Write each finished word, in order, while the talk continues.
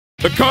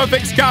The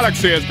Kurvix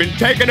galaxy has been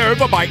taken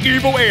over by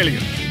evil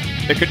aliens.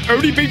 They can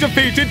only be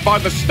defeated by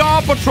the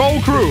Star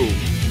Patrol crew.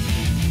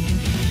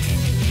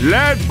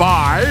 Led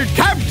by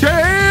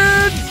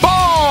Kapitan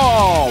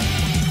Bomba!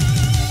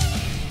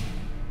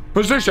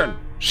 Position: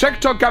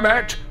 Sector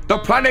Gamete, the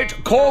planet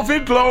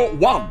Kurvix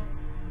 1.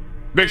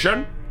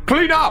 Mission: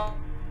 clean up.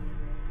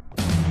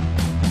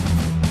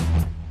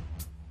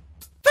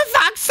 For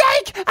fuck's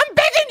sake, I'm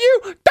begging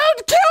you,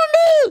 don't kill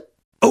me!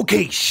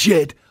 Okay,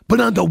 shit, but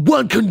under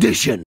one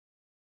condition.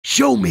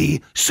 Show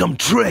me some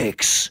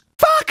tricks.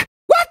 Fuck!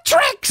 What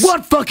tricks?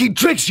 What fucking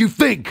tricks you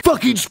think?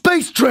 Fucking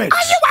space tricks!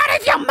 Are you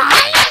out of your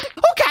mind?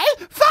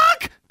 Okay,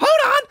 fuck!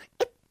 Hold on.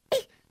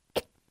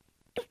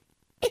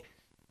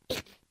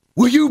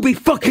 Will you be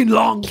fucking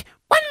long?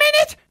 1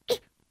 minute.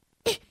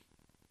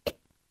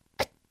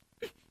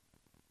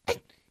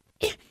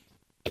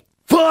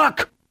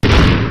 Fuck!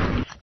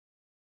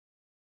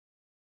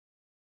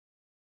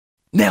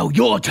 Now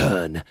your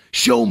turn.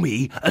 Show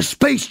me a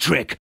space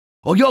trick,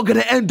 or you're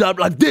gonna end up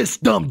like this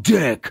dumb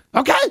dick.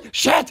 Okay,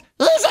 shit,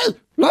 easy.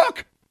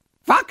 Look.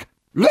 Fuck.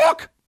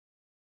 Look.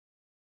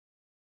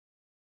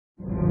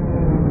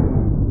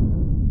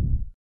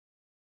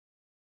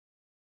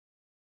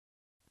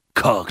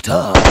 Cocked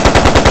up.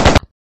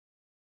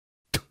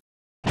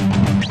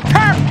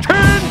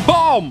 Kapitan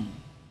Bomba!